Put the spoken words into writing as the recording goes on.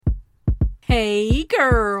Hey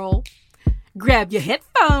girl, grab your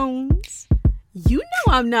headphones. You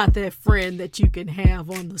know I'm not that friend that you can have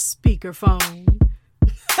on the speakerphone.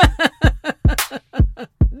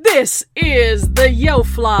 This is the Yo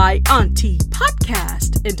Fly Auntie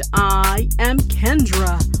podcast, and I am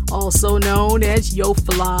Kendra, also known as Yo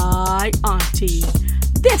Fly Auntie.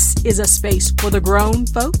 This is a space for the grown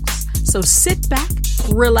folks, so sit back,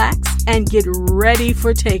 relax, and get ready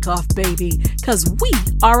for takeoff, baby, because we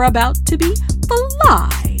are about to be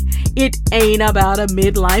fly. It ain't about a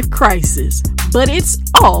midlife crisis, but it's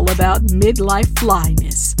all about midlife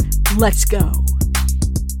flyness. Let's go.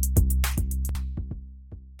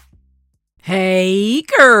 Hey,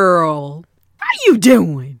 girl. How you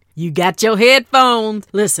doing? You got your headphones?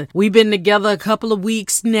 Listen, we've been together a couple of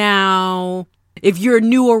weeks now. If you're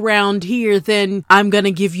new around here, then I'm going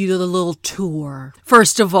to give you the little tour.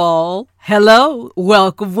 First of all, hello,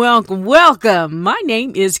 welcome. My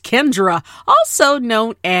name is Kendra, also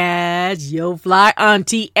known as Yo Fly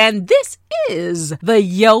Auntie, and this is the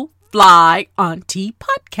Yo Fly Auntie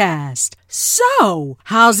podcast. So,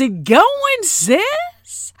 how's it going,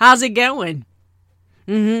 sis? How's it going?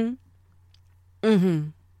 Girl,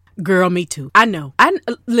 me too. I know.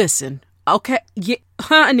 Listen. Okay, yeah,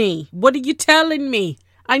 honey, what are you telling me?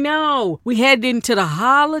 I know, we head into the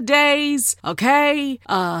holidays, okay?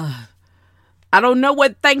 I don't know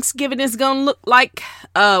what Thanksgiving is gonna look like.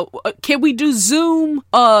 Can we do Zoom,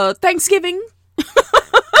 Thanksgiving? I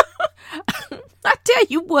tell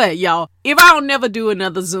you what, y'all, if I don't never do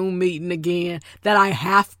another Zoom meeting again that I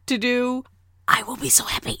have to do, I will be so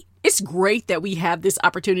happy. It's great that we have this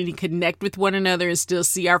opportunity to connect with one another and still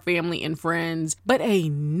see our family and friends, but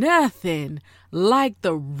ain't nothing like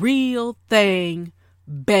the real thing,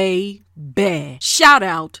 baby. Shout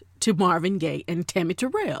out to Marvin Gaye and Tammy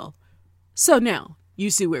Terrell. So now,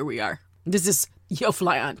 you see where we are. This is Yo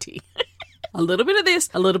Fly Auntie. A little bit of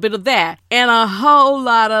this, a little bit of that, and a whole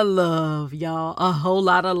lot of love, y'all. A whole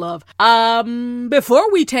lot of love.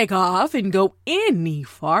 Before we take off and go any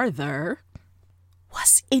farther,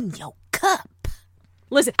 what's in your cup?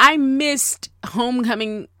 Listen, I missed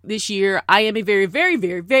homecoming this year. I am a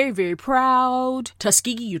very proud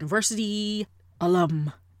Tuskegee University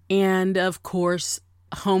alum. And of course,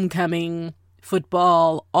 homecoming,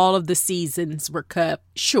 football, all of the seasons were cut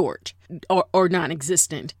short or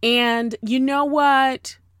non-existent. And you know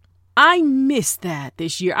what? I missed that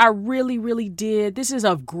this year. I really did. This is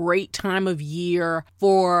a great time of year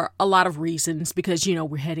for a lot of reasons because, you know,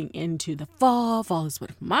 we're heading into the fall. Fall is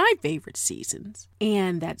one of my favorite seasons.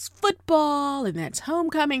 And that's football and that's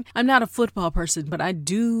homecoming. I'm not a football person, but I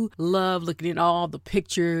do love looking at all the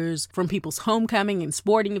pictures from people's homecoming and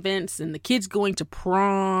sporting events and the kids going to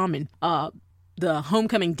prom and the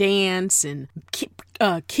homecoming dance and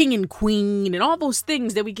king and queen and all those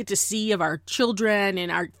things that we get to see of our children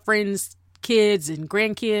and our friends' kids and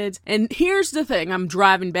grandkids. And here's the thing: I'm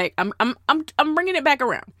driving back. I'm bringing it back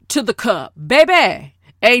around to the cup, baby.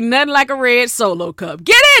 Ain't nothing like a red Solo cup.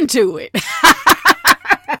 Get into it.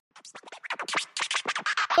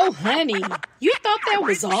 Oh, honey, you thought that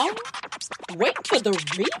was all? Wait for the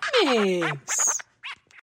remix.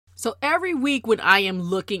 So every week when I am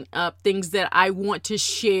looking up things that I want to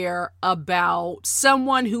share about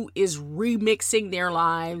someone who is remixing their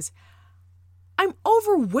lives, I'm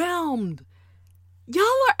overwhelmed. Y'all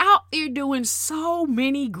are out there doing so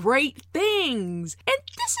many great things. And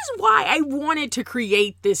this is why I wanted to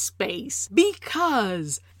create this space.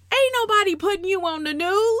 Because ain't nobody putting you on the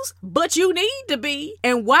news, but you need to be.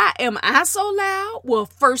 And why am I so loud? Well,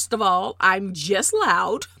 first of all, I'm just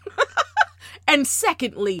loud. And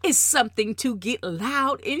secondly, it's something to get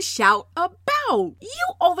loud and shout about. You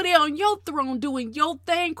over there on your throne doing your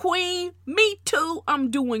thing, queen. Me too, I'm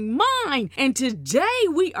doing mine. And today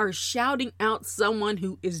we are shouting out someone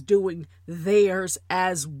who is doing theirs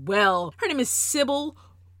as well. Her name is Sybil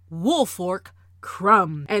Woolfolk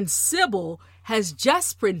Crum. And Sybil has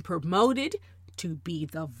just been promoted to be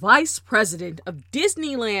the Vice President of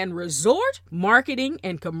Disneyland Resort Marketing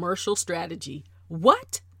and Commercial Strategy.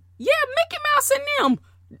 What? Yeah, Mickey Mouse and them.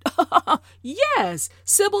 Yes,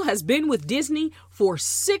 Sybil has been with Disney for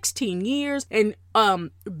 16 years and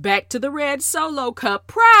back to the red Solo cup.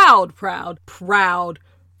 Proud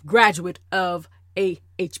graduate of a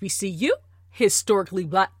HBCU, historically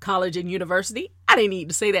black college and university. I didn't need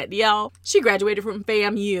to say that to y'all. She graduated from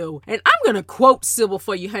FAMU. And I'm going to quote Sybil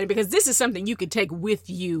for you, honey, because this is something you could take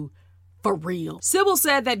with you for real. Sybil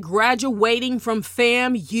said that graduating from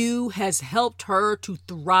FAMU has helped her to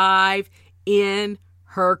thrive in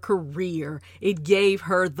her career. It gave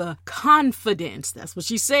her the confidence, that's what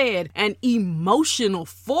she said, and emotional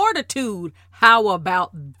fortitude. How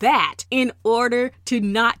about that? In order to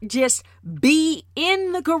not just be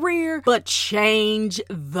in the career, but change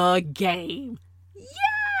the game.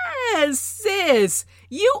 Yes, sis,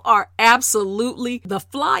 you are absolutely the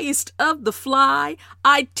flyest of the fly.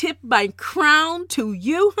 I tip my crown to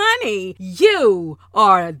you, honey. You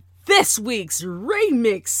are this week's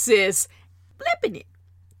remix, sis. Flipping it,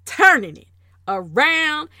 turning it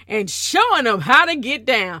around, and showing them how to get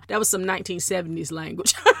down. That was some 1970s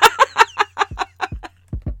language.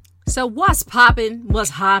 So what's poppin'?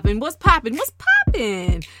 What's hoppin'? What's poppin'? What's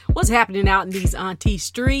poppin'? What's happening out in these auntie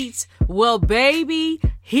streets? Well, baby,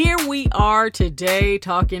 here we are today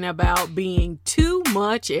talking about being too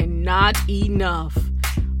much and not enough.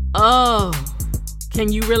 Oh, can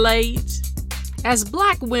you relate? As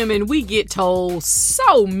Black women, we get told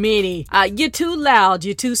so many, you're too loud,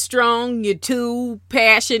 you're too strong, you're too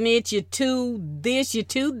passionate, you're too this, you're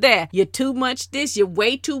too that, you're too much this, you're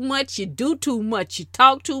way too much, you do too much, you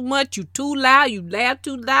talk too much, you too loud, you laugh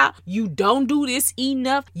too loud, you don't do this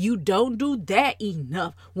enough, you don't do that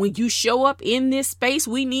enough. When you show up in this space,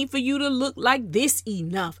 we need for you to look like this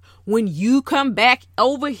enough. When you come back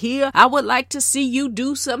over here, I would like to see you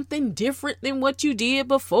do something different than what you did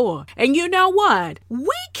before. And you know what?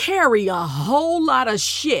 We carry a whole lot of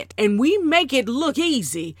shit and we make it look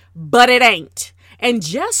easy, but it ain't. And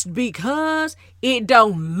just because it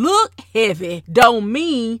don't look heavy, don't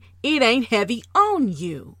mean it ain't heavy on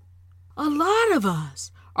you. A lot of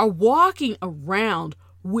us are walking around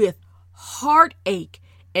with heartache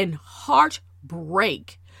and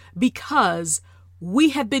heartbreak because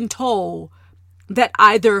we have been told that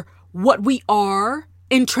either what we are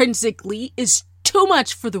intrinsically is too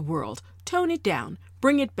much for the world. Tone it down.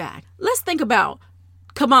 Bring it back. Let's think about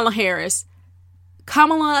Kamala Harris.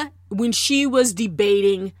 Kamala, when she was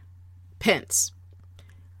debating Pence,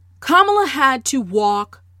 Kamala had to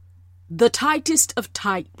walk the tightest of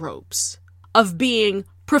tightropes of being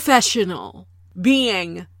professional,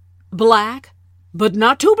 being Black, but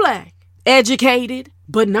not too Black, educated,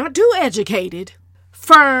 but not too educated,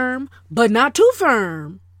 firm, but not too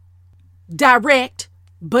firm, direct,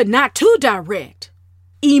 but not too direct,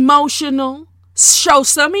 emotional, show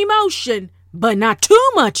some emotion, but not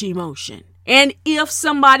too much emotion. And if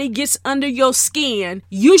somebody gets under your skin,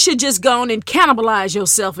 you should just go on and cannibalize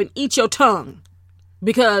yourself and eat your tongue.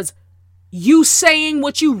 Because you saying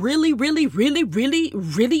what you really, let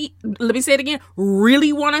me say it again,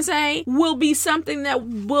 really want to say will be something that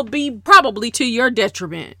will be probably to your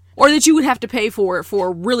detriment. Or that you would have to pay for it for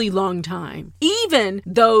a really long time. Even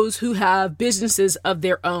those who have businesses of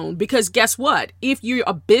their own. Because guess what? If you're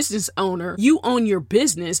a business owner, you own your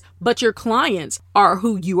business, but your clients are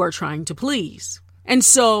who you are trying to please. And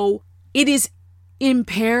so it is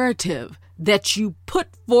imperative that you put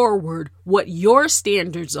forward what your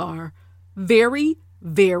standards are very,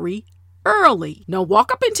 very early. Now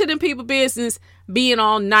walk up into them people business being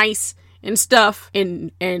all nice and stuff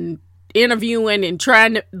and interviewing and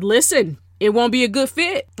trying to listen. It won't be a good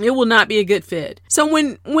fit. It will not be a good fit. So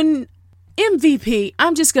when MVP,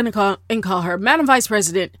 I'm just going to call her Madam Vice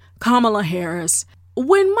President Kamala Harris,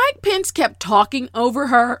 when Mike Pence kept talking over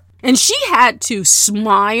her and she had to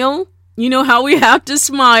smile, you know how we have to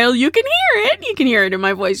smile. You can hear it. You can hear it in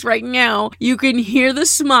my voice right now. You can hear the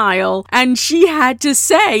smile. And she had to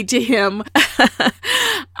say to him,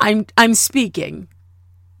 I'm speaking.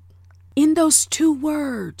 In those two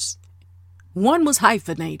words. One was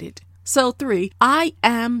hyphenated. So 3, I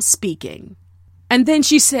am speaking. And then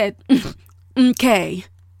she said, okay.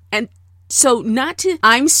 And so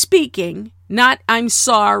I'm speaking, not I'm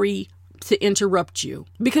sorry to interrupt you.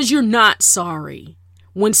 Because you're not sorry.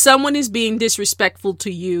 When someone is being disrespectful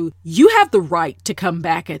to you, you have the right to come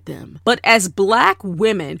back at them. But as Black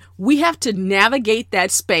women, we have to navigate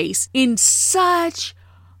that space in such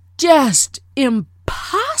just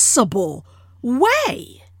impossible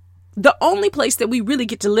way. The only place that we really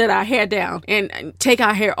get to let our hair down and take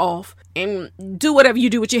our hair off and do whatever you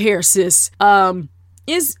do with your hair, sis,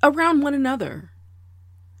 is around one another.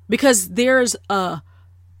 Because there's a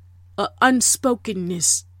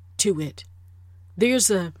unspokenness to it. There's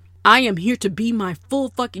I am here to be my full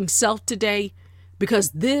fucking self today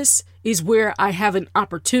because this is where I have an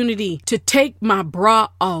opportunity to take my bra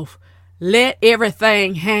off. Let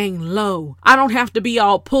everything hang low. I don't have to be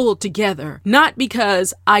all pulled together. Not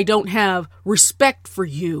because I don't have respect for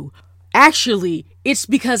you. Actually, it's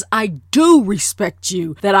because I do respect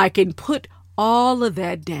you that I can put all of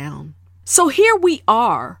that down. So here we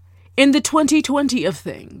are in the 2020 of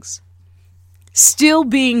things. Still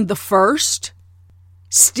being the first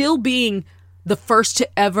still being the first to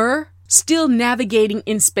ever, still navigating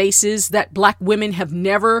in spaces that Black women have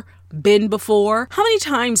never been before. How many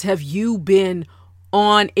times have you been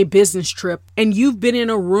on a business trip and you've been in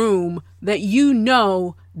a room that you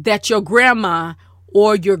know that your grandma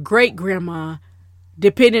or your great grandma,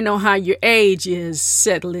 depending on how your age is,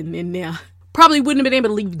 settling in there, probably wouldn't have been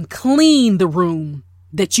able to even clean the room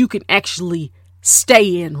that you can actually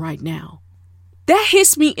stay in right now? That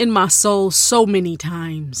hits me in my soul so many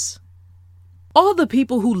times. All the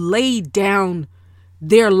people who laid down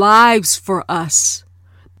their lives for us,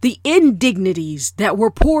 the indignities that were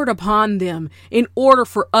poured upon them in order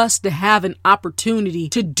for us to have an opportunity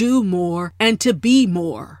to do more and to be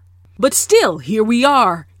more. But still, here we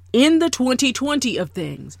are in the 2020 of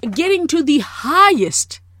things, getting to the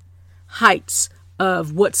highest heights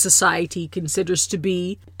of what society considers to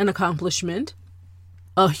be an accomplishment.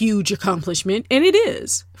 A huge accomplishment, and it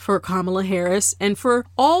is for Kamala Harris and for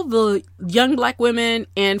all the young Black women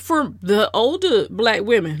and for the older Black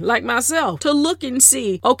women like myself to look and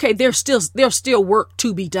see, okay, there's still work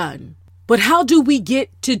to be done. But how do we get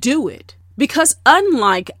to do it? Because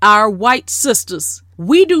unlike our white sisters,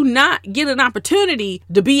 we do not get an opportunity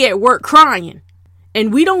to be at work crying,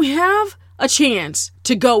 and we don't have a chance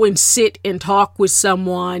to go and sit and talk with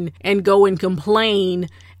someone and go and complain.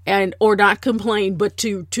 And or not complain, but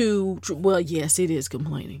to well, yes, it is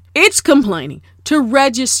complaining. It's complaining to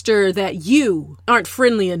register that you aren't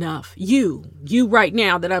friendly enough. You right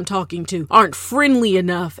now that I'm talking to aren't friendly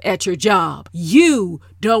enough at your job. You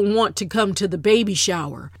don't want to come to the baby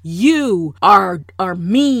shower. You are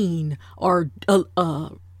mean or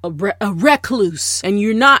a recluse, and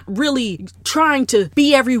you're not really trying to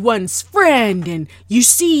be everyone's friend. And they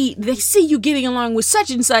see you getting along with such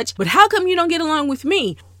and such, but how come you don't get along with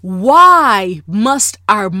me? Why must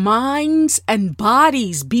our minds and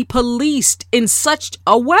bodies be policed in such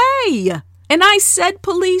a way? And I said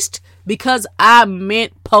policed because I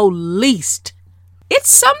meant policed. It's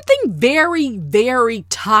something very, very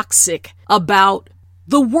toxic about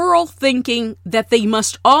the world thinking that they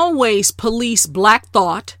must always police Black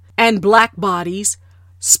thought and Black bodies,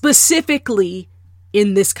 specifically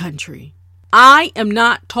in this country. I am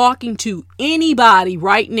not talking to anybody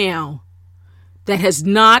right now that has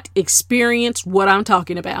not experienced what I'm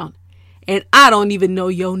talking about. And I don't even know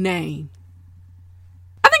your name.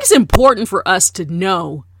 I think it's important for us to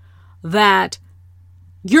know that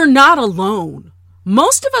you're not alone.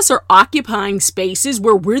 Most of us are occupying spaces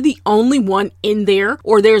where we're the only one in there,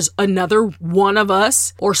 or there's another one of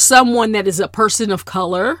us, or someone that is a person of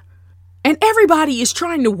color. And everybody is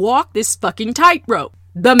trying to walk this fucking tightrope.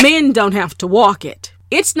 The men don't have to walk it.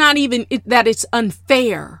 It's not even that it's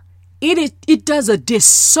unfair. It does a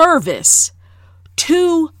disservice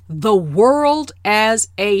to the world as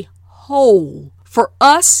a whole for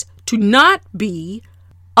us to not be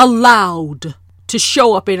allowed to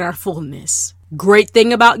show up in our fullness. Great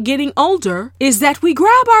thing about getting older is that we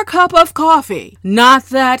grab our cup of coffee, not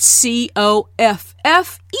that COFFEE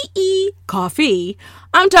coffee.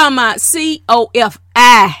 I'm talking about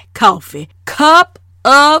COFI coffee. Cup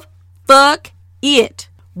of fuck it.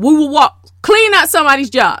 We will clean out somebody's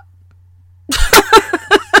job.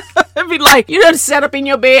 Be like, set up in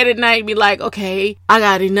your bed at night and be like, okay, I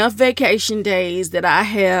got enough vacation days that I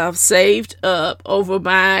have saved up over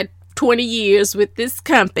my 20 years with this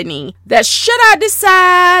company that should I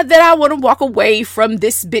decide that I want to walk away from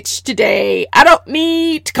this bitch today, I don't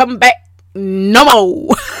need to come back no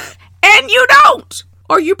more. And you don't.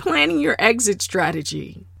 Or you're planning your exit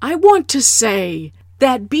strategy. I want to say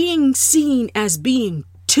that being seen as being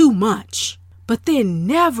too much, but then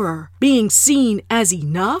never being seen as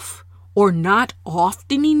enough, or not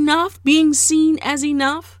often enough being seen as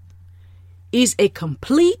enough, is a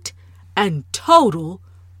complete and total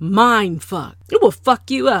mind fuck. It will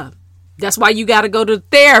fuck you up. That's why you got to go to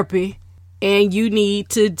therapy, and you need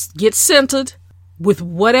to get centered with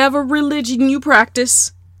whatever religion you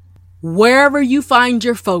practice, wherever you find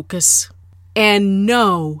your focus, and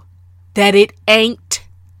know that it ain't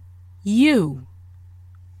you.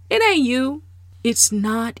 It ain't you. It's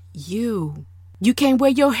not you. You can't wear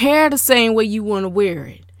your hair the same way you want to wear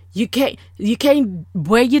it. You can't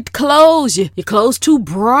wear your clothes. Your clothes too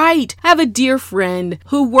bright. I have a dear friend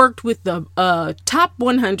who worked with the top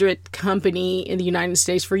 100 company in the United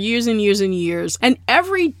States for years and years and years. And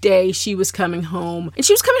every day she was coming home, and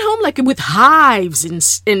she was coming home like with hives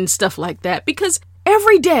and stuff like that, because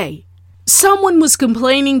every day someone was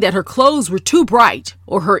complaining that her clothes were too bright,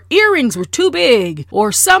 or her earrings were too big,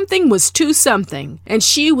 or something was too something. And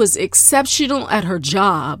she was exceptional at her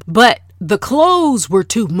job, but the clothes were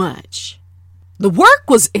too much. The work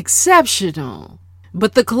was exceptional,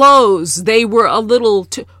 But the clothes, they were a little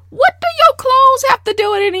too... What do your clothes have to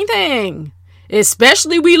do with anything?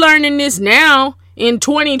 Especially we learning this now in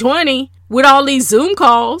 2020 with all these Zoom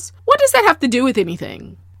calls. What does that have to do with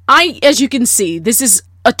anything? As you can see, this is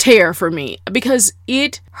a tear for me because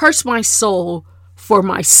it hurts my soul for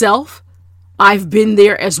myself. I've been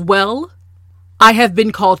there as well. I have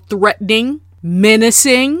been called threatening,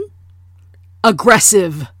 menacing,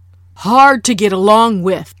 aggressive, hard to get along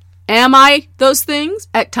with. Am I those things?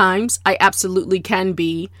 At times, I absolutely can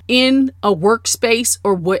be in a workspace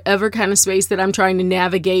or whatever kind of space that I'm trying to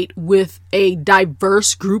navigate with a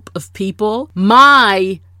diverse group of people.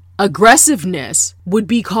 My aggressiveness would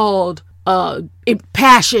be called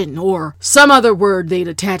passion or some other word they'd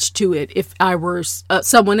attach to it if I were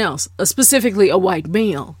someone else, specifically a white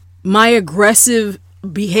male. My aggressive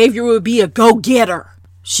behavior would be a go-getter.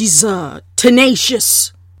 She's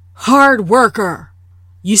tenacious, hard worker.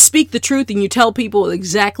 You speak the truth and you tell people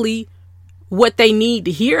exactly what they need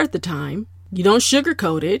to hear at the time. You don't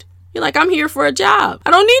sugarcoat it. You're like, I'm here for a job.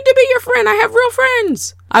 I don't need to be your friend. I have real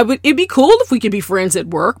friends. It'd be cool if we could be friends at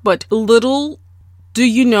work, but little do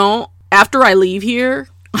you know, after I leave here,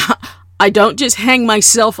 I don't just hang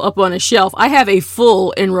myself up on a shelf. I have a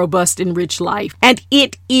full and robust and rich life, and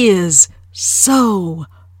it is so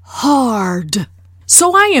hard.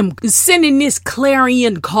 So I am sending this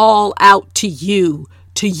clarion call out to you.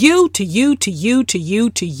 To you.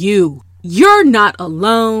 You're not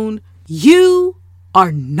alone. You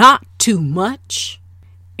are not too much.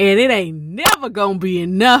 And it ain't never gonna be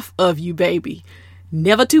enough of you, baby.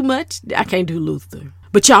 Never too much. I can't do Luther.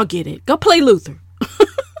 But y'all get it. Go play Luther.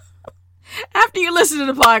 After you listen to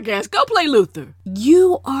the podcast, go play Luther.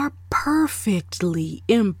 You are perfectly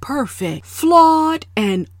imperfect, flawed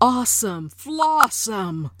and awesome,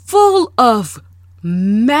 flawsome, full of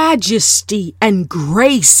majesty and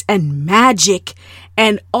grace and magic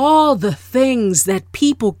and all the things that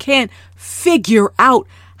people can't figure out.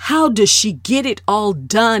 How does she get it all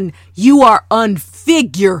done? You are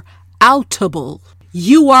unfigure-outable.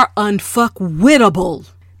 You are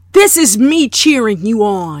unfuckwittable. This is me cheering you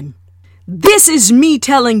on. This is me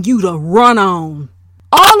telling you to run on.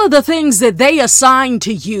 All of the things that they assign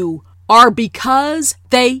to you are because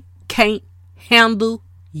they can't handle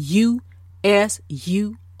you as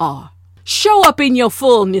you are. Show up in your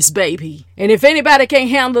fullness, baby. And if anybody can't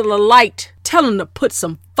handle the light, tell them to put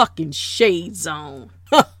some fucking shades on.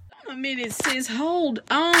 Hold on a minute, sis. Hold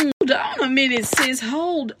on. Hold on a minute, sis.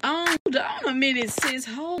 Hold on. Hold on a minute, sis.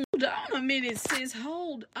 Hold on a minute, sis.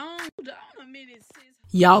 Hold on. Hold on a minute, sis.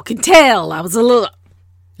 Y'all can tell I was a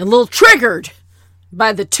little triggered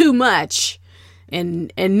by the too much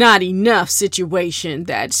and not enough situation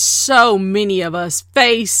that so many of us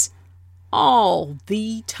face all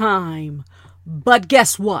the time. But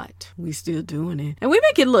guess what? We still doing it. And we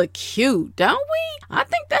make it look cute, don't we? I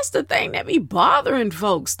think that's the thing that be bothering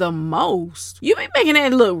folks the most. You be making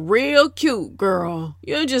it look real cute, girl.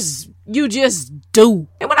 You just do.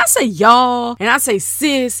 And when I say y'all, and I say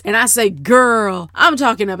sis, and I say girl, I'm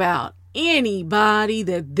talking about anybody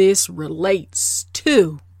that this relates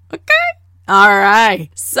to. Okay? All right.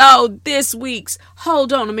 So this week's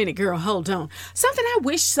Hold On a Minute, Girl, Hold On. Something I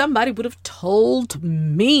wish somebody would have told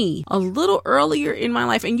me a little earlier in my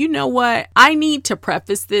life. And you know what? I need to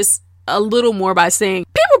preface this a little more by saying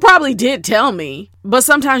people probably did tell me, but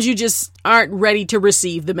sometimes you just aren't ready to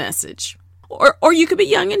receive the message. Or you could be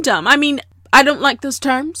young and dumb. I mean, I don't like those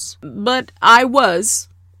terms, but I was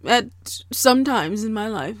at some times in my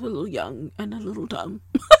life a little young and a little dumb.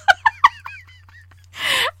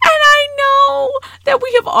 That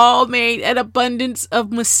we have all made an abundance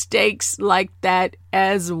of mistakes like that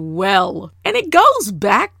as well. And it goes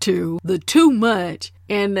back to the too much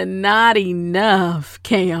and the not enough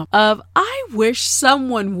camp of I wish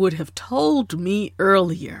someone would have told me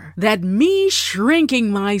earlier that me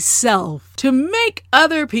shrinking myself to make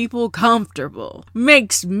other people comfortable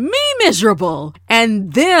makes me miserable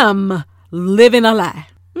and them living a lie.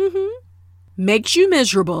 Makes you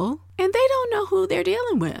miserable. And they don't know who they're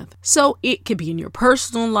dealing with. So it could be in your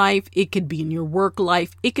personal life. It could be in your work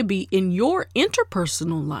life. It could be in your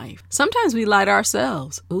interpersonal life. Sometimes we lie to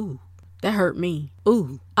ourselves. Ooh, that hurt me.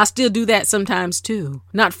 Ooh, I still do that sometimes too.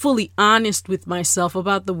 Not fully honest with myself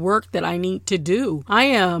about the work that I need to do. I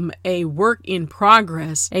am a work in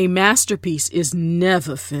progress. A masterpiece is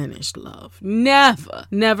never finished, love.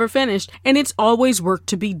 Never finished. And it's always work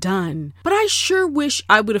to be done. But I sure wish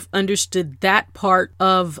I would have understood that part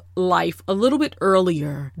of life a little bit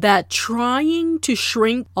earlier. That trying to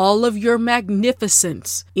shrink all of your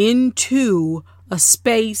magnificence into a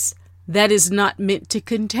space that is not meant to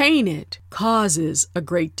contain it causes a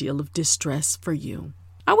great deal of distress for you.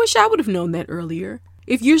 I wish I would have known that earlier.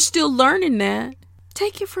 If you're still learning that,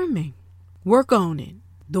 take it from me. Work on it.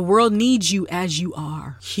 The world needs you as you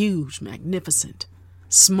are. Huge, magnificent,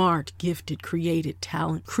 smart, gifted, creative,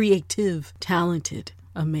 talented,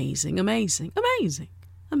 amazing.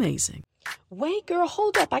 Wait, girl,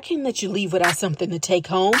 hold up. I can't let you leave without something to take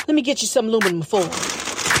home. Let me get you some aluminum foil.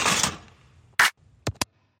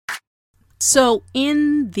 So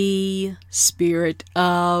in the spirit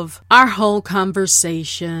of our whole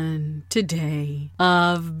conversation today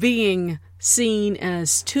of being seen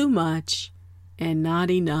as too much and not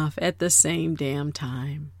enough at the same damn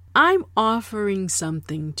time, I'm offering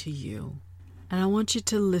something to you, and I want you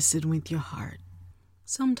to listen with your heart.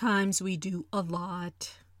 Sometimes we do a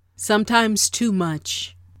lot, sometimes too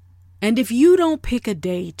much. And if you don't pick a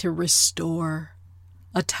day to restore,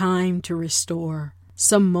 a time to restore,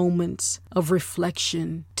 some moments of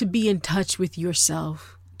reflection, to be in touch with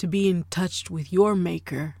yourself, to be in touch with your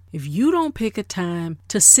maker, if you don't pick a time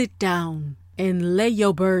to sit down and lay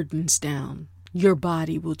your burdens down, your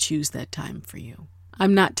body will choose that time for you.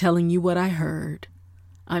 I'm not telling you what I heard.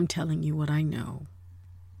 I'm telling you what I know.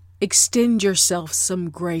 Extend yourself some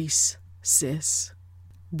grace, sis.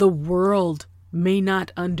 The world may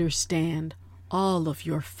not understand all of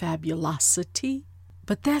your fabulosity,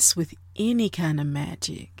 but that's with any kind of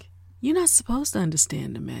magic. You're not supposed to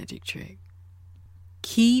understand the magic trick.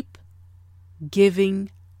 Keep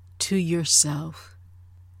giving to yourself.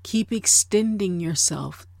 Keep extending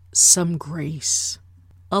yourself some grace.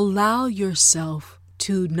 Allow yourself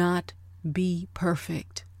to not be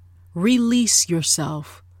perfect. Release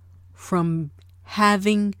yourself from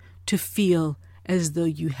having to feel as though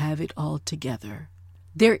you have it all together.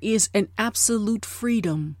 There is an absolute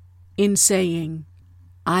freedom in saying,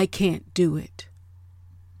 I can't do it.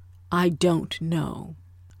 I don't know.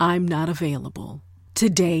 I'm not available.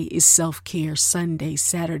 Today is self-care Sunday,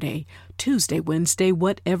 Saturday, Tuesday, Wednesday,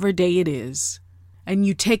 whatever day it is. And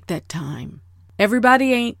you take that time.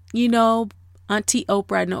 Everybody ain't, Auntie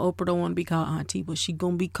Oprah. I know Oprah don't want to be called Auntie, but she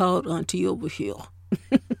gonna be called Auntie over here.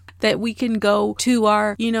 That we can go to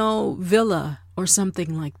our, villa or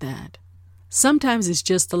something like that. Sometimes it's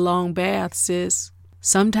just a long bath, sis.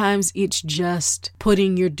 Sometimes it's just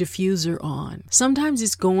putting your diffuser on. Sometimes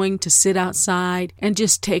it's going to sit outside and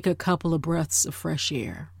just take a couple of breaths of fresh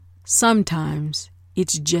air. Sometimes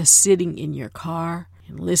it's just sitting in your car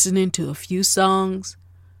and listening to a few songs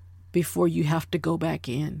before you have to go back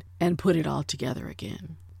in and put it all together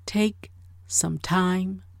again. Take some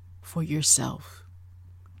time for yourself.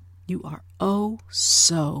 You are oh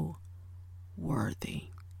so worthy.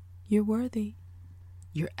 You're worthy.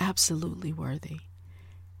 You're absolutely worthy.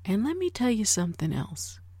 And let me tell you something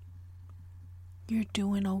else. You're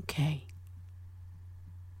doing okay.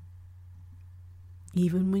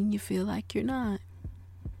 Even when you feel like you're not,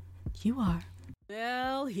 you are.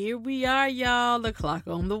 Well, here we are, y'all. The clock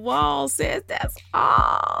on the wall says that's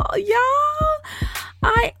all, y'all.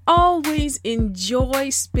 I always enjoy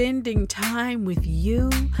spending time with you.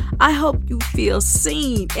 I hope you feel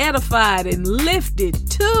seen, edified, and lifted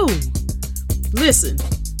too. Listen,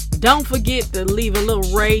 don't forget to leave a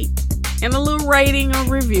little rate and a little rating or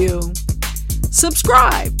review.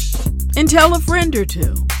 Subscribe and tell a friend or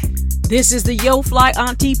two. This is the Yo Fly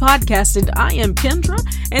Auntie podcast, and I am Kendra.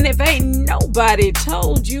 And if ain't nobody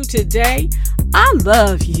told you today, I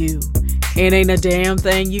love you. And ain't a damn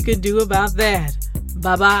thing you can do about that.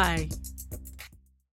 Bye-bye.